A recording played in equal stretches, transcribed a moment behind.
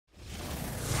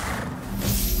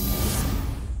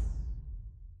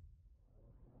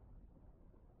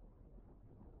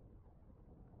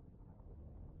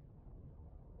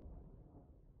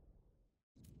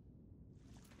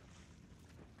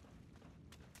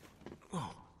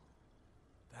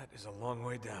is a long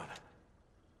way down.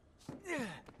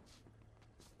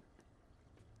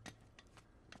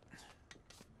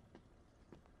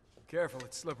 Careful,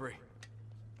 it's slippery.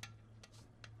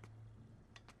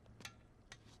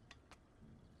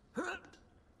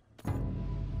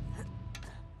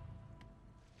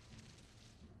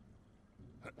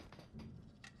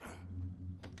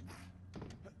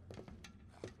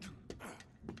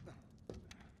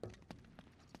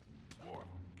 More.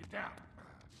 Get down.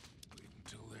 Wait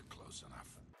until they're close enough.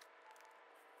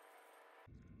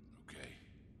 Okay.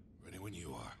 Ready when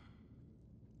you are.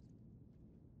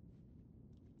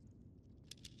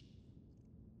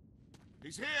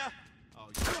 He's here! Oh,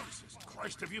 Jesus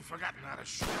Christ, have you forgotten how to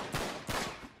shoot?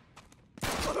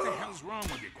 What the hell's wrong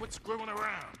with you? Quit screwing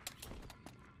around.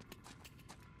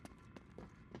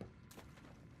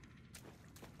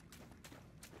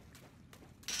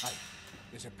 Hey,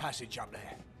 there's a passage up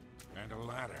there. And a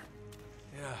ladder.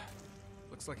 Yeah,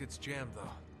 looks like it's jammed, though.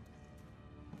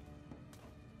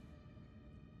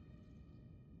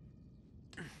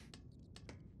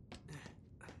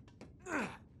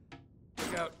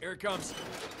 Look out, here it comes.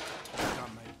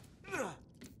 Come, mate.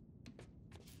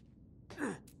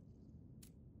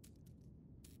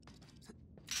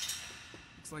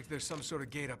 Looks like there's some sort of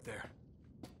gate up there.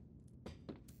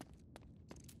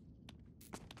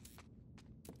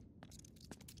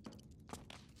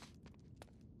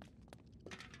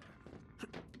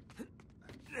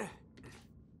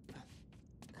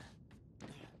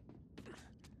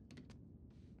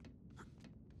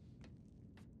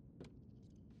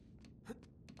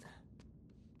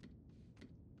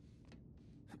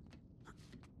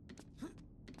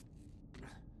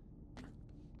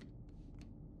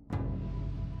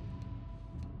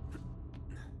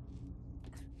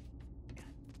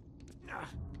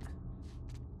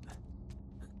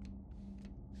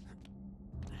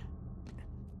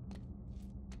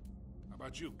 How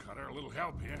about you, Cutter? A little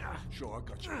help here? Sure, I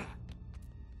got you.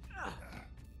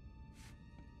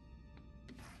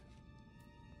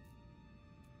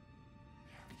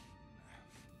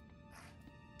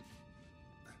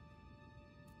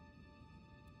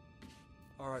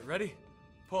 All right, ready?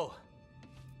 Pull.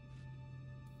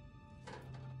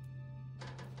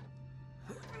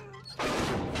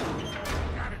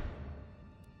 Got it!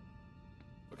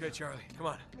 Okay, Charlie, come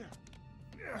on.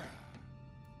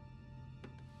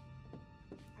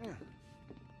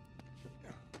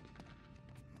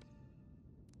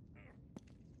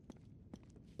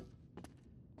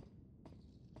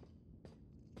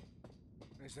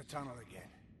 There's the tunnel again.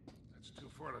 That's too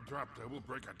far to drop there. We'll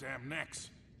break our damn necks.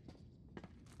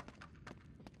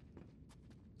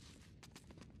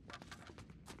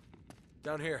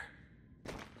 Down here.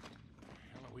 Where the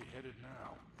hell are we headed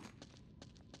now?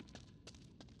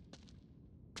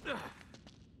 What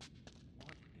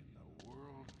in the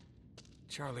world?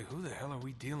 Charlie, who the hell are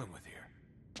we dealing with here?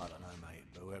 I don't know, mate,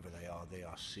 but whoever they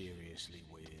are seriously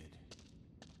weird.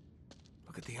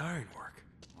 Look at the ironwork.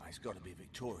 Well, it's got to be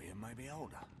Victorian, maybe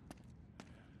older. All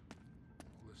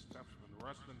this stuff's been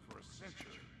rustling for a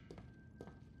century.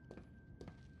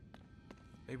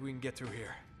 Maybe we can get through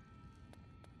here.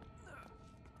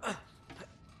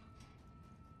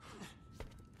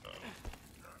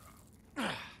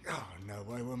 Oh, no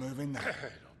way we're moving that. I don't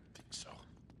think so.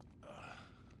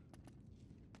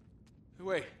 Hey,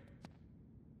 wait.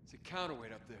 There's a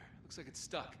counterweight up there. Looks like it's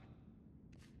stuck.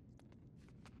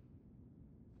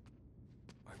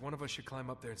 All right, one of us should climb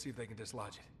up there and see if they can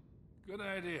dislodge it. Good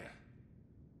idea.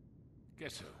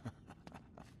 Guess who?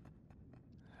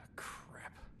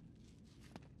 Crap.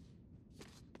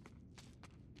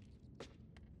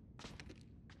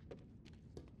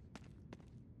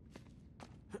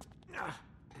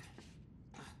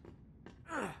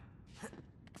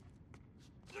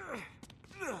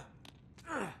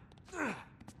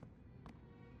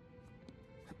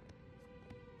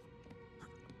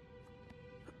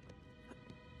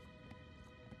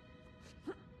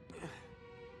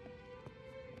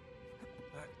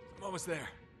 I'm almost there.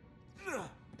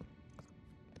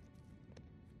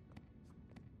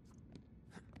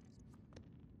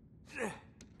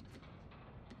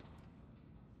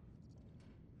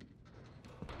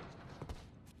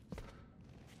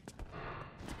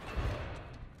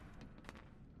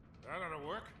 That ought to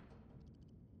work.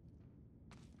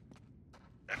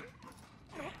 There we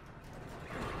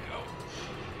go.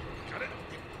 Got it?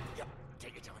 Yep,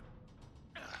 take your time.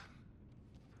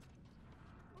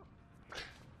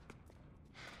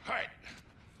 All right.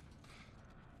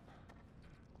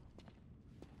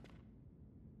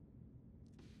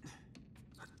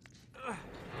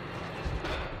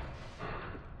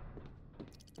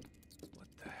 What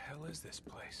the hell is this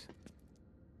place?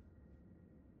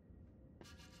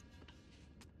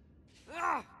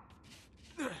 Oh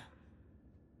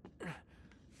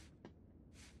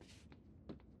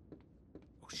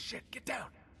shit, get down!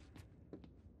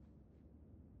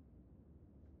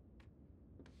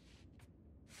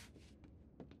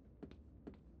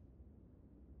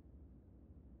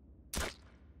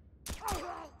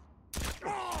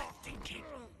 Thinking.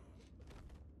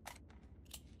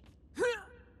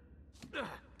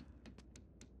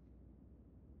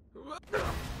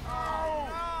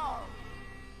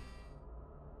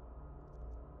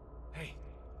 Hey,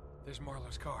 there's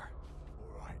Marlowe's car.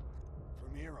 All right.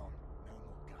 From here on, no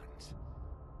more guns.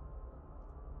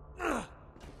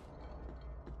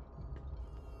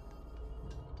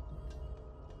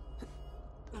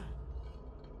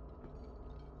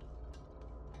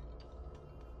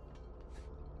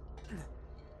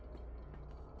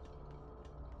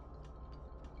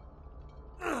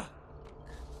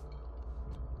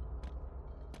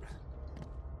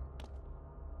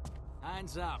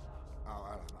 Hands up. Oh,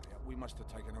 hello, mate. We must have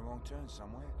taken a wrong turn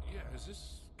somewhere. Yeah, is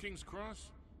this King's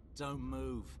Cross? Don't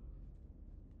move.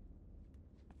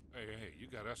 Hey, you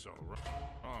got us all right.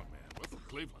 Oh, man, we're from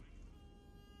Cleveland.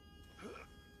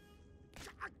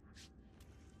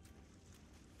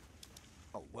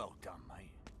 Oh, well done,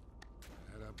 mate.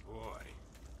 Atta boy.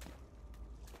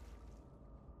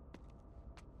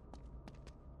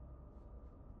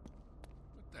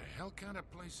 What the hell kind of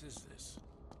place is this?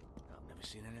 I've never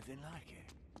seen anything like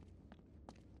it.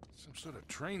 Some sort of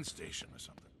train station or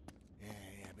something.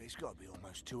 Yeah, but it's got to be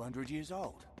almost 200 years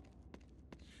old.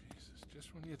 Jesus,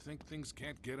 just when you think things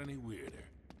can't get any weirder.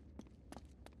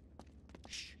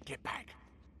 Shh, get back.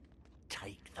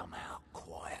 Take them out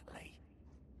quietly.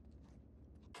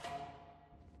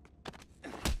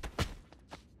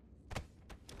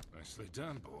 Nicely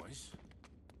done, boys.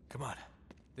 Come on.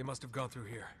 They must have gone through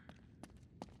here.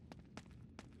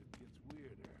 It gets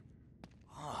weirder.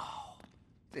 Oh,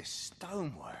 this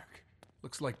stonework.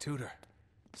 Looks like Tudor.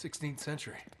 16th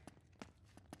century.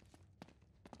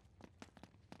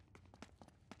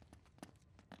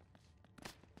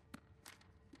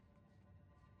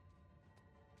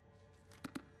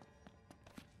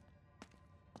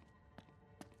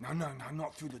 No,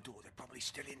 not through the door. They're probably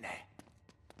still in there.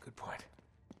 Good point.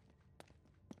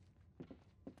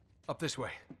 Up this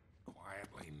way.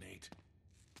 Quietly, Nate.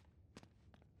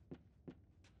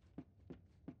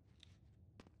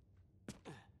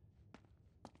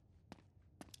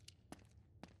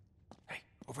 Hey,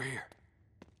 over here.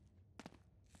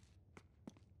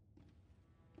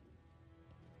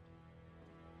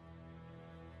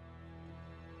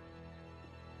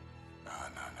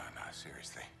 No,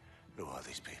 seriously. Who are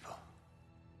these people?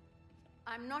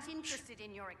 I'm not interested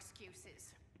in your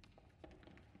excuses.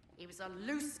 He was a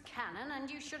loose cannon, and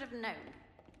you should have known.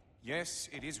 Yes,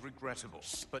 it is regrettable,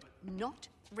 but Not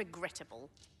regrettable,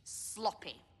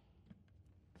 sloppy.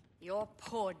 Your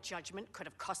poor judgment could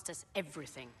have cost us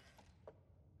everything.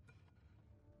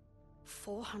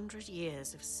 400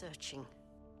 years of searching.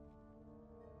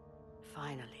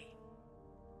 Finally,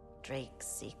 Drake's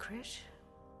secret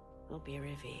will be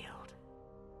revealed.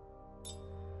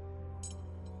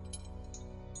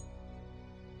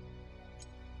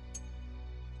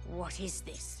 What is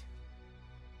this?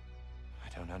 I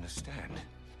don't understand.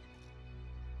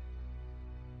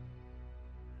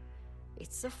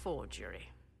 It's a forgery.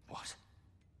 What?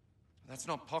 That's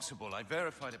not possible. I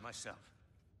verified it myself.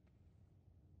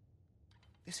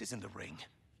 This isn't the ring.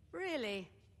 Really?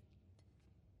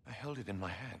 I held it in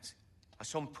my hands. I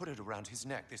saw him put it around his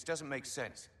neck. This doesn't make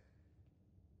sense.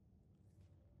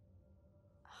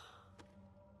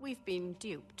 We've been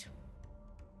duped.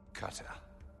 Cutter.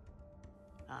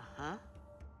 Uh-huh.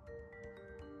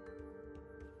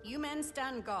 You men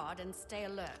stand guard and stay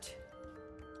alert.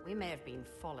 We may have been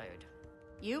followed.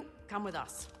 You, come with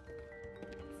us.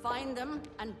 Find them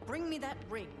and bring me that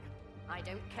ring. I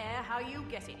don't care how you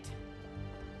get it.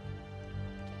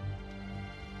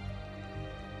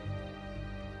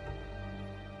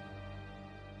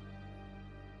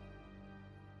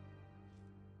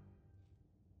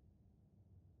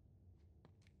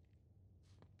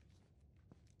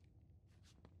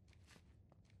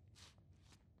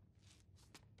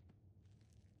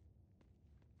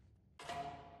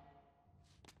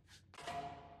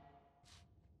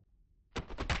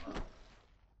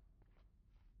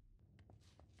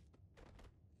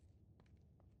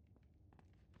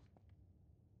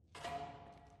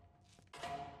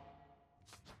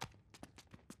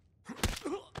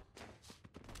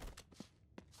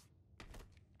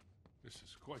 This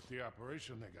is quite the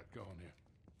operation they got going here.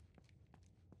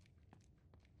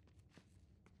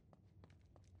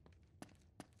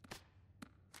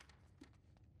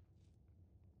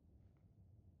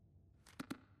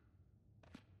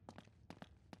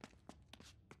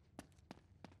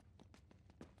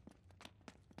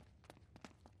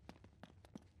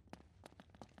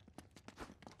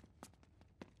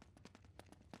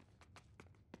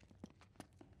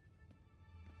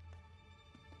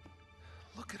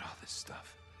 Look at all this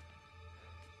stuff.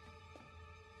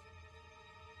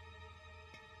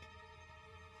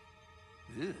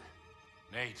 Ugh.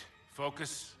 Nate,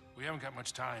 focus. We haven't got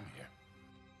much time here.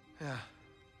 Yeah.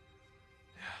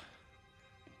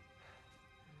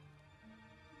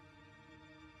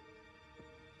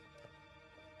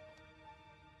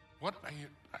 What are you...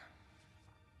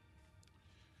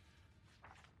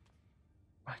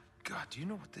 My God, do you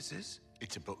know what this is?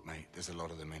 It's a book, mate. There's a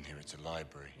lot of them in here. It's a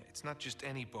library. It's not just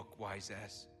any book, wise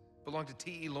ass. It belonged to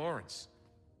T.E. Lawrence.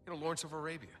 You know, Lawrence of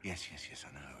Arabia. Yes,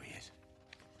 I know who he is.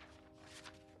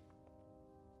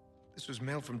 This was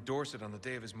mailed from Dorset on the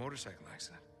day of his motorcycle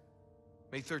accident.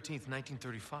 May 13th,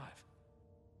 1935.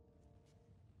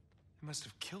 They must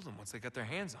have killed him once they got their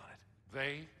hands on it.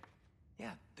 They?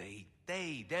 Yeah, they,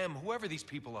 them, whoever these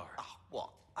people are. Oh,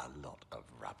 what a lot of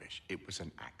rubbish. It was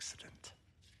an accident.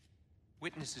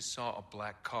 Witnesses saw a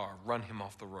black car run him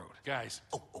off the road. Guys.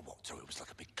 Oh, what? So it was like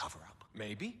a big cover-up.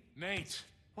 Maybe? Nate.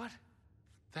 What?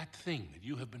 That thing that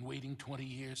you have been waiting 20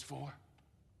 years for?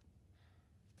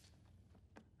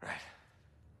 Right.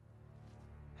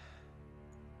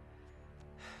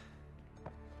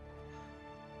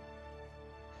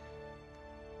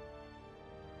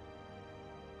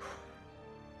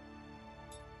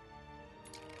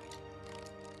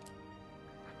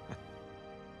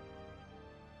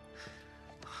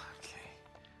 Okay.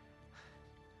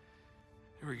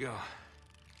 Here we go.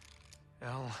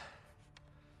 L-O-H-N.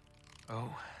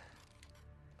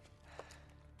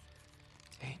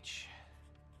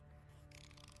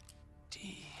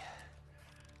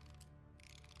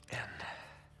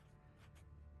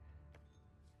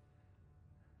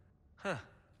 Huh.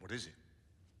 What is it?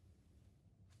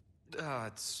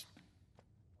 It's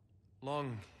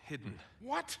long hidden.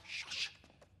 What? Shush.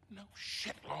 No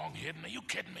shit, long hidden. Are you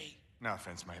kidding me? No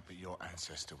offense, mate, but your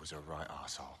ancestor was a right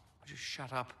arsehole. Just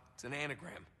shut up. It's an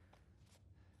anagram.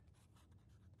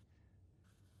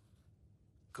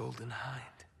 Golden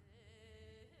Hind.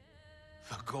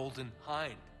 The Golden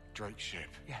Hind. Drake's ship.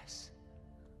 Yes.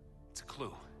 It's a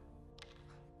clue.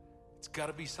 It's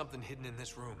gotta be something hidden in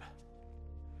this room.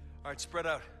 All right, spread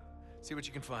out. See what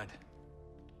you can find.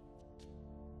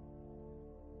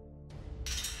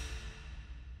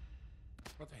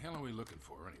 What the hell are we looking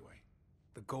for, anyway?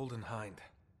 The Golden Hind.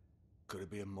 Could it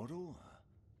be a model?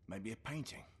 Maybe a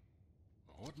painting?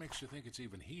 What makes you think it's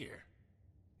even here?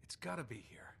 It's gotta be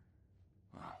here.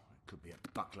 Well, it could be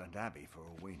at Buckland Abbey for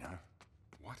all we know.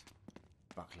 What?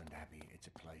 Buckland Abbey, it's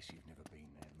a place you've never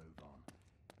been there. Move on.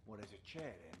 Well, there's a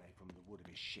chair there made from the wood of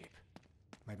his ship.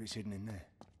 Maybe it's hidden in there.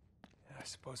 Yeah, I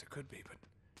suppose it could be, but...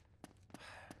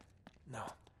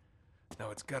 No.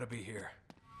 No, it's gotta be here.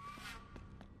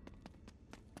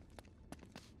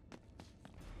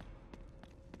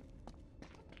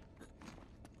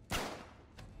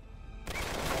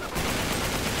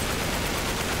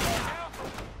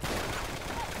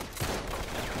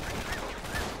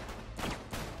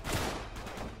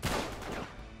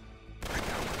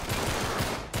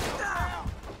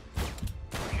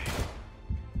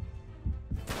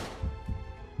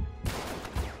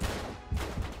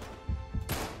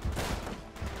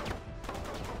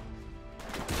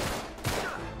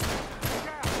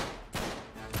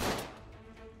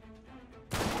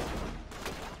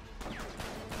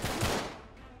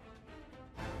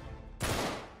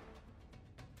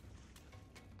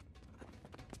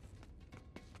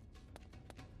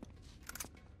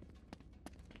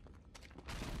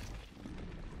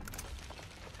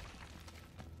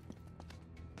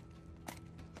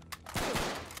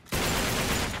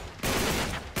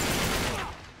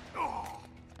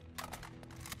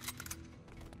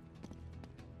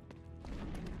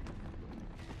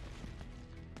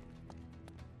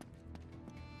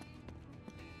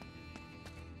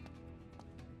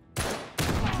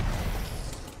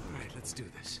 Let's do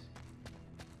this.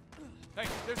 Hey,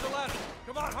 there's the ladder.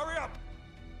 Come on, hurry up!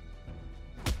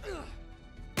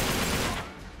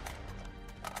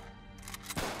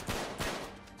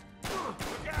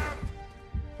 Look out!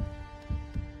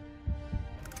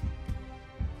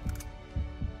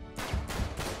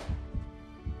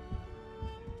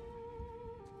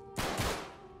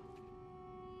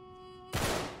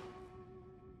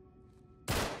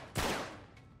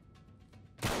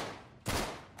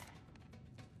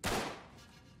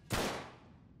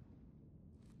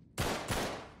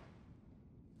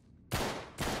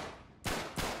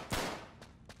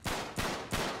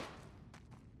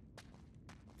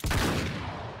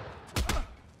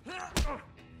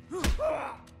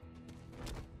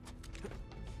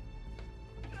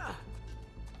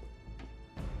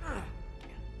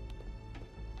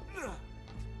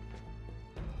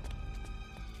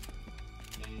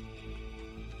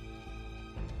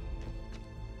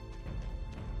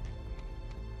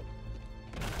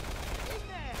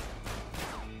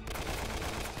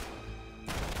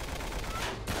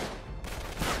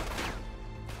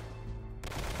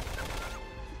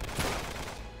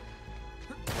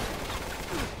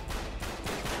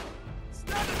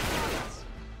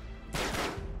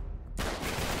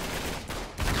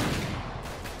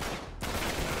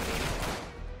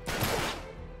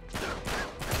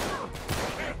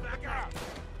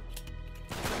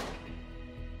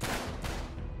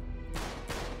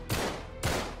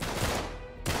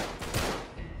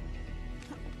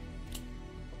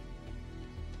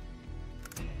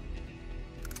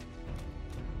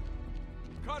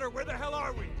 where the hell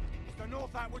are we? It's the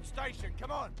North Atwood Station,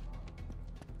 come on!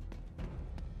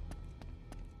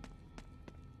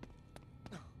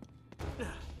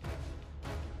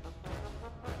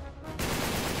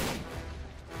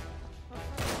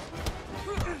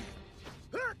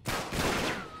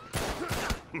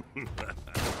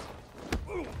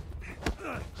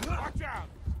 Watch out!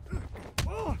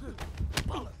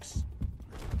 Bollocks!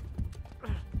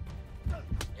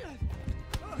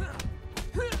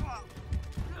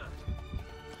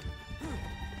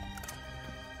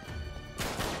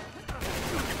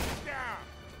 Down!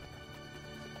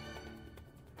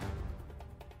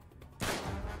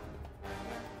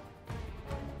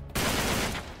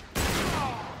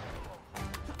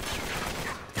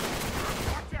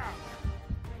 Watch out!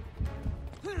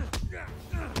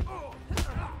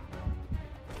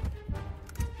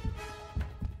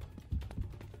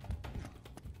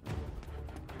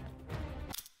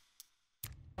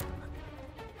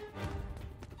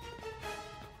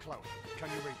 Chloe, can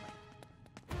you read me?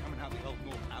 Coming out the old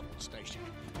North Atwood Station.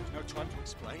 There's no time to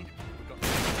explain. We've got...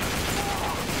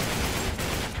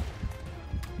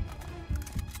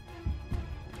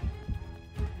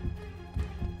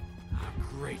 Ah,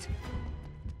 great.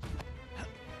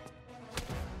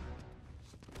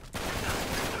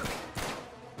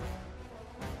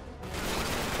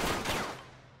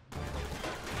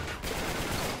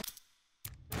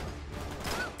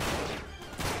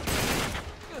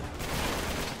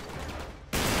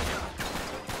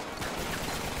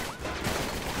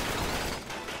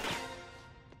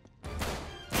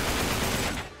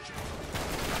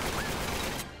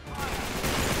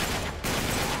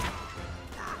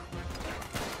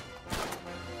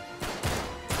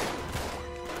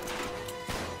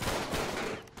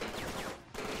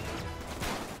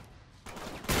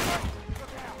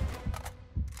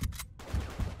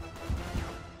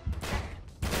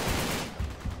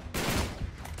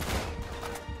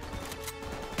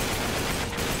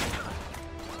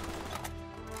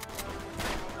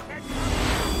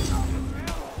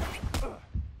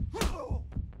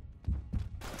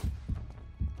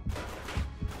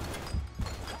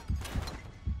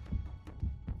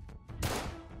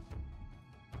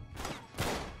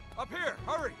 Up here,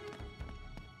 hurry!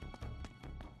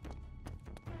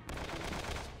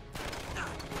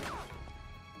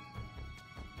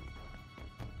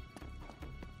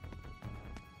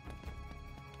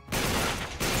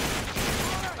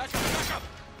 Back up, back up!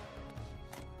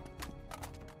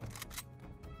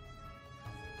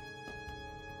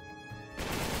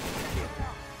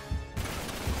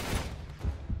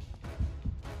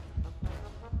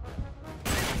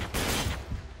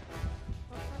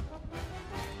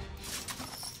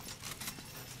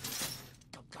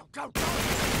 Go, go!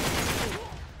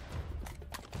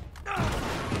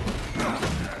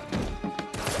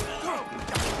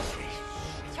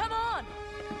 Come on!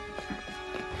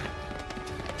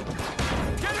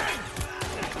 Get in!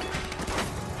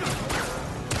 Go,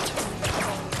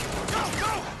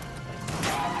 go!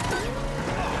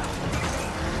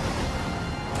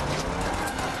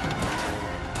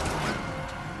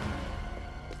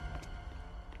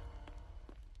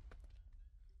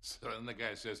 So then the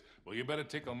guy says, well, you better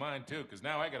tickle mine too, because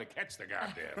now I gotta catch the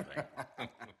goddamn thing.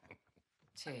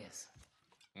 Cheers.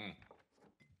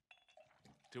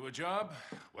 To a job,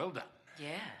 well done.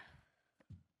 Yeah.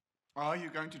 Are you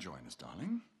going to join us,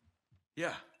 darling?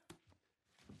 Yeah.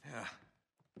 Yeah.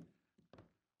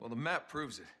 Well, the map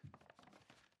proves it.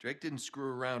 Drake didn't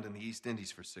screw around in the East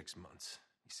Indies for 6 months.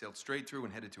 He sailed straight through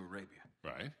and headed to Arabia.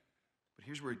 Right? But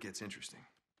here's where it gets interesting.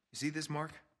 You see this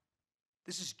mark?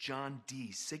 This is John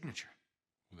Dee's signature.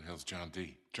 Who the hell's John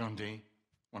D? John Dee,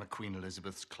 one of Queen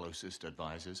Elizabeth's closest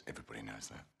advisors. Everybody knows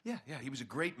that. Yeah, he was a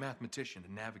great mathematician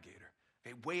and navigator.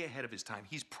 Okay, way ahead of his time.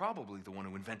 He's probably the one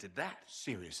who invented that.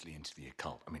 Seriously into the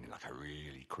occult. I mean, like a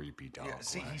really creepy dark Yeah,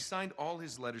 see, way. he signed all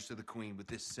his letters to the Queen with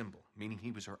this symbol, meaning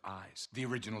he was her eyes. The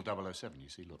original 007, you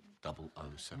see, look,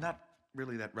 007. Not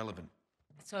really that relevant.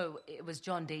 So it was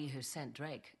John Dee who sent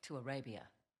Drake to Arabia.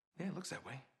 Yeah, it looks that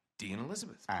way. Dee and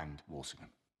Elizabeth. And Walsingham.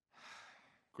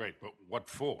 Great, but what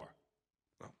for?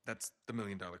 Well, that's the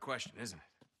million-dollar question, isn't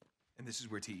it? And this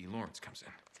is where T.E. Lawrence comes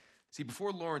in. See,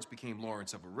 before Lawrence became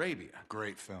Lawrence of Arabia,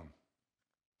 Great film.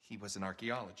 he was an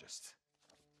archaeologist.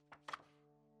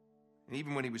 And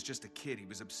even when he was just a kid, he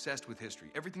was obsessed with history,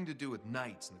 everything to do with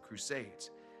knights and the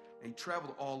Crusades. And he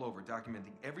traveled all over,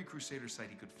 documenting every Crusader site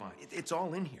he could find. It's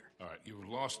all in here. All right, you've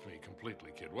lost me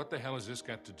completely, kid. What the hell has this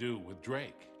got to do with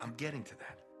Drake? I'm getting to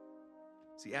that.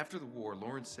 See, after the war,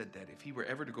 Lawrence said that if he were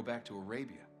ever to go back to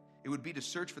Arabia, it would be to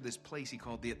search for this place he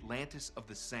called the Atlantis of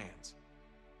the Sands.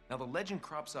 Now, the legend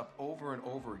crops up over and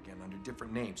over again under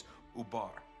different names.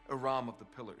 Ubar, Aram of the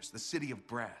Pillars, the City of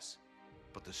Brass.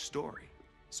 But the story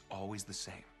is always the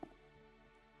same.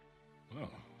 Oh,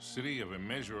 city of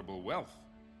immeasurable wealth,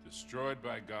 destroyed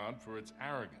by God for its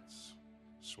arrogance,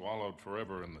 swallowed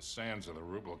forever in the sands of the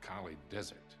Rubel Khali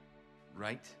Desert.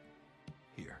 Right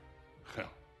here. Well,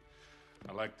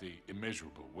 I like the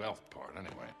immeasurable wealth part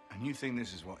anyway. And you think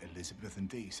this is what Elizabeth and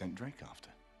Dee sent Drake after?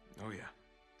 Oh, yeah.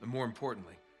 And more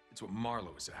importantly, it's what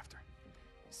Marlowe is after.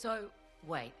 So,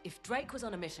 wait, if Drake was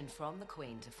on a mission from the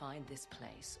Queen to find this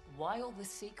place, why all the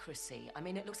secrecy? I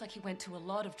mean, it looks like he went to a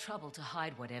lot of trouble to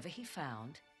hide whatever he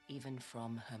found, even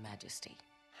from Her Majesty.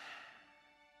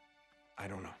 I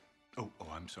don't know. Oh,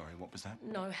 I'm sorry, what was that?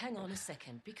 No, hang on a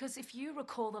second. Because if you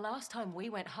recall, the last time we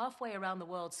went halfway around the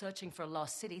world searching for a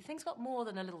lost city, things got more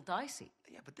than a little dicey.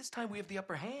 Yeah, but this time we have the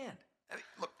upper hand. I mean,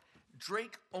 look,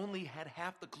 Drake only had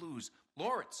half the clues.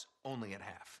 Lawrence only had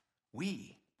half.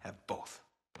 We have both.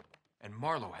 And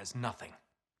Marlowe has nothing.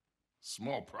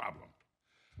 Small problem.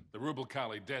 The Rubel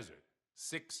Khali Desert,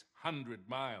 600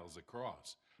 miles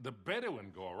across. The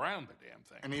Bedouin go around the damn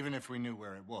thing. And even if we knew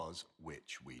where it was,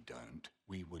 which we don't,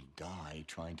 we would die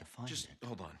trying to find Just it.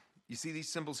 hold on. You see these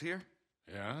symbols here?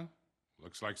 Yeah?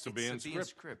 Looks like Sabaean Sabaean script.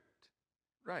 script.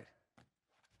 Right.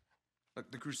 Look,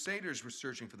 the Crusaders were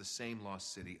searching for the same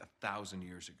lost city 1,000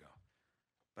 years ago.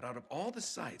 But out of all the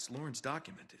sites Lawrence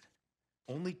documented,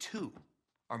 only 2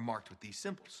 are marked with these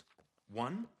symbols.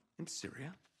 One in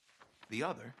Syria, the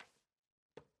other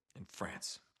in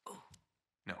France.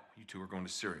 No, you 2 are going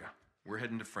to Syria. We're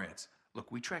heading to France.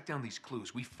 Look, we track down these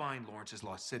clues. We find Lawrence's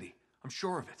lost city. I'm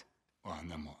sure of it. Well, and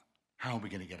then what? How are we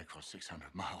going to get across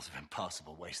 600 miles of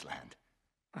impassable wasteland?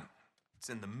 It's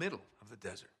in the middle of the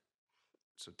desert.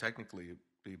 So technically, it'd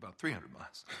be about 300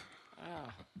 miles.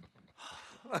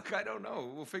 Look, I don't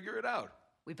know. We'll figure it out.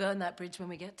 We burn that bridge when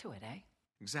we get to it, eh?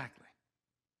 Exactly.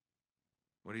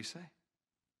 What do you say?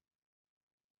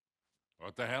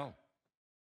 What the hell?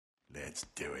 Let's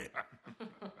do it.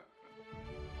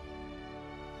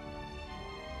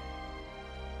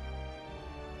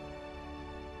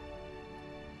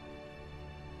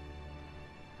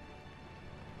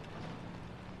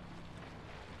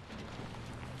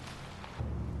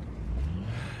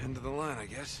 End of the line, I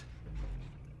guess.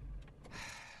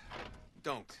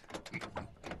 Don't.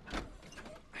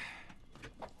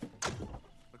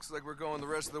 Looks like we're going the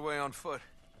rest of the way on foot.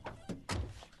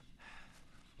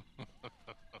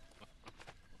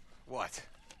 What?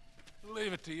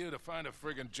 Leave it to you to find a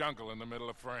friggin' jungle in the middle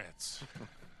of France.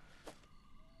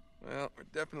 Well, we're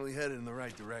definitely headed in the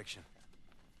right direction.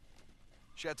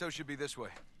 Chateau should be this way.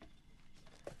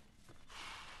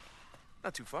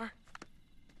 Not too far.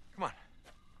 Come on.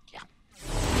 Yeah.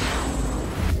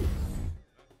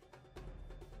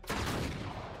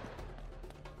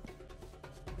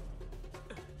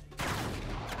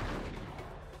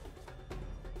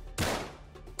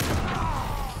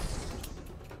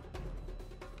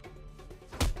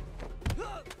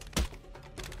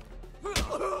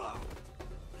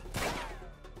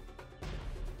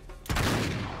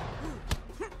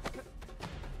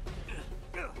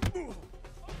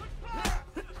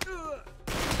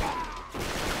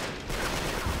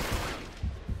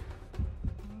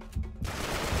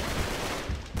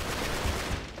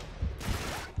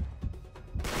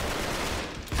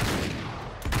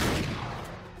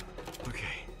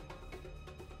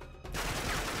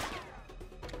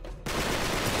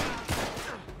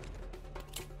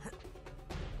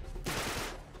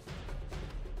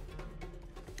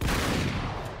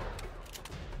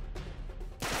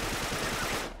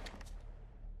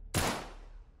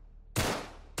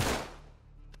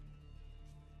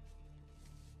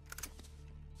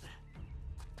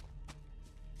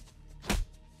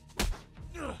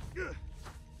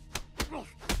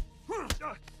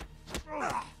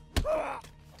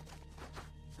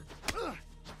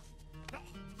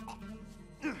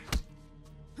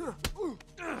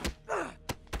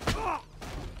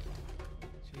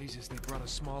 Jesus, they brought a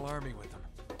small army with them.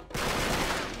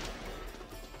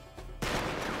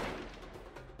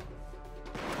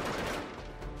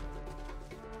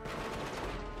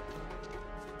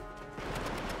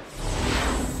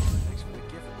 Thanks for the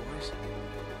gift, boys.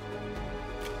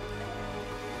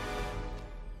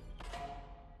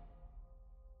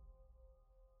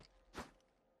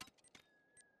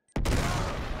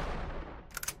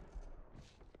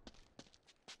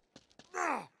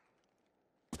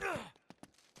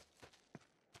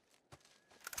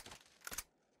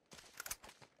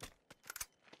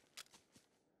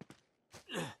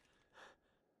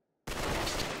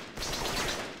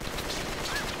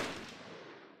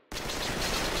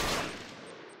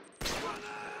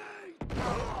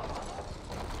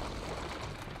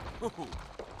 Ooh,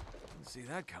 see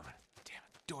that coming. Damn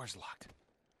it, the door's locked.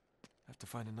 Have to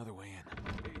find another way in.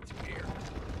 It's here.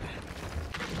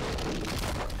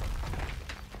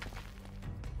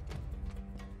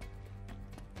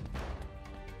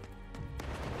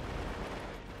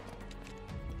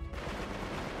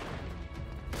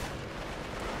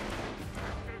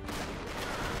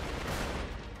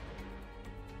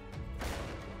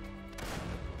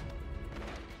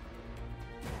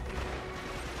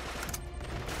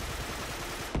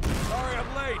 Sorry,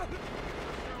 I'm late.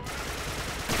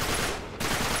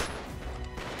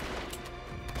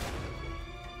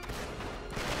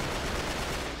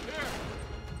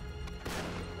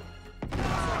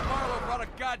 Marlowe brought a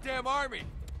goddamn army.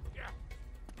 Yeah.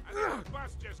 I think the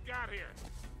bus just got here.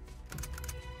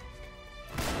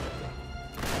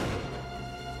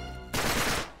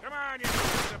 Come on, you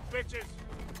sons of bitches.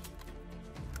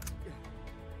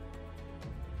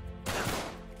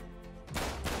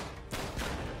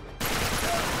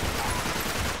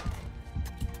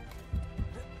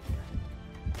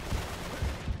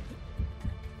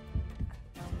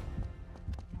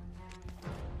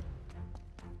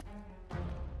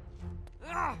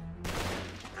 How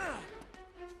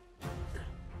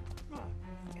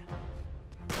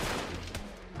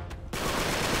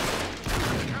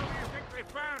do you think they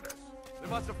found us? They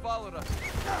must have followed us.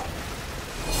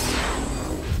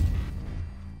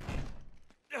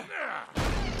 All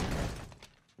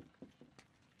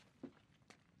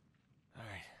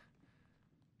right.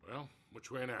 Well,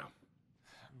 which way now?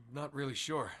 Not really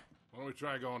sure. Why don't we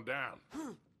try going down?